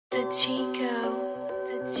The Chico,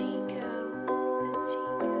 the Chico, the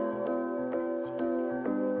Chico.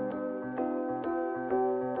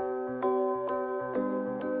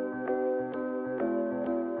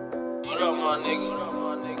 What up, my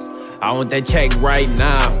nigga? I want that check right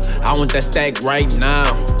now. I want that stack right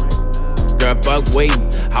now. Girl, fuck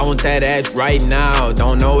waiting. I want that ass right now.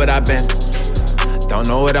 Don't know what I've been. Don't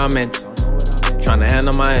know what I'm into. Tryna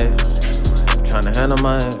handle my ass. Tryna handle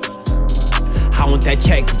my ass. I want that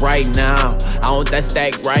check right now. I want that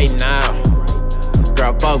stack right now.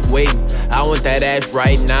 Girl, fuck waiting. I want that ass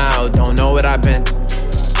right now. Don't know what I've been.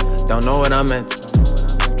 Don't know what I'm into.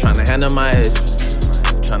 Tryna handle my ass.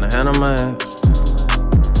 Tryna handle my ass.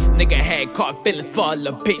 Nigga had caught feelings for a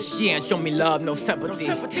little bitch. She ain't show me love, no sympathy.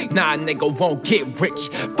 Nah, nigga won't get rich.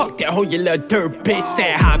 Fuck that hoe, you little dirt bitch.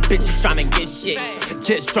 Sad how bitches tryna get shit.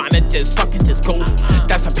 Just tryna just go.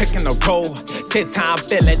 That's a pick in the roll. This how I'm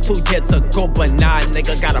feeling 2 years ago. But nah,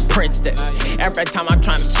 nigga got a princess. Every time I'm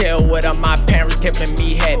tryna chill with her, my parents giving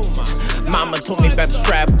me head. Mama told me better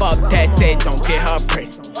strap up. Dad said don't get her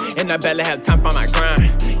pregnant. And I better have time for my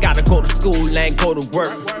grind. Gotta go to school and go to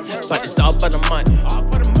work. But it's all for the money.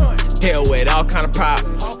 Deal with all kind of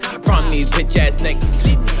problems from these bitch ass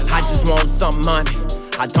niggas. I just want some money.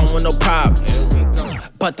 I don't want no problems.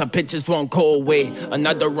 But the bitches won't go away.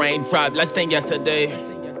 Another raindrop, less than yesterday.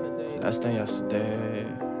 Less than yesterday.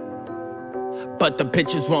 But the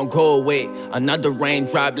bitches won't go away. Another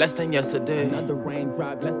raindrop, less than yesterday. Another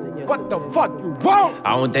raindrop, less than yesterday. What the fuck you want?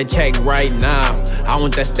 I want that check right now. I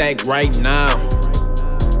want that stack right now.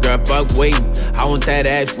 Girl, fuck waiting. I want that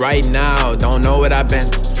ass right now. Don't know what I've been.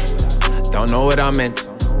 Don't know what I'm into.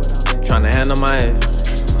 Tryna handle my ass.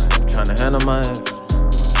 Tryna handle my ass.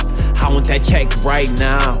 I want that check right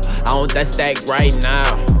now. I want that stack right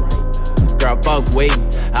now. Girl, fuck waiting.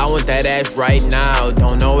 I want that ass right now.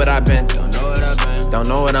 Don't know what I've been. Don't know what I've been. Don't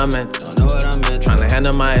know what I'm into. Don't know what I'm into. Tryna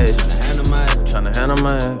handle my ass. Tryna handle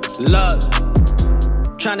my ass. Look,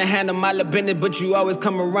 tryna handle my little business, but you always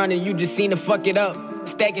come around and you just seem to fuck it up.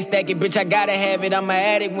 Stack it, bitch, I gotta have it. I'm an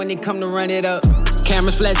addict when it come to run it up.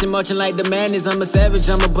 Cameras flashing, marching like the madness. I'm a savage,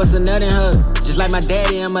 I'ma bust a nut in her. Just like my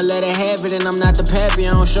daddy, I'ma let her have it. And I'm not the pappy,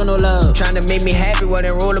 I don't show no love. Tryna make me happy, well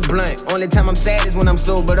then roll a blunt. Only time I'm sad is when I'm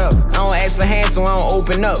sobered up. I don't ask for hands, so I don't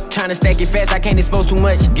open up. Tryna stack it fast, I can't expose too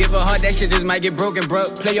much. Give a heart, that shit just might get broken, bro.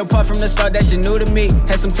 Play your part from the start, that shit new to me.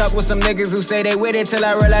 Had some talk with some niggas who say they with it, till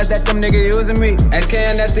I realize that them niggas using me.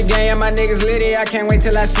 SKN, that's the game, my niggas litty. I can't wait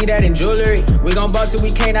till I see that in jewelry. We gon' ball till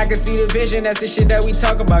we can't, I can see the vision. That's the shit that we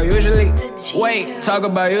talk about usually. Wait, talk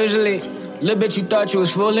about usually. Little bitch, you thought you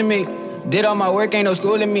was fooling me. Did all my work, ain't no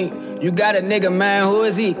schooling me. You got a nigga, man, who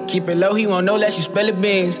is he? Keep it low, he won't know unless you spill the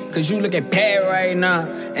beans. Cause you looking bad right now.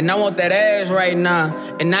 And I want that ass right now.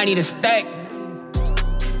 And I need a stack.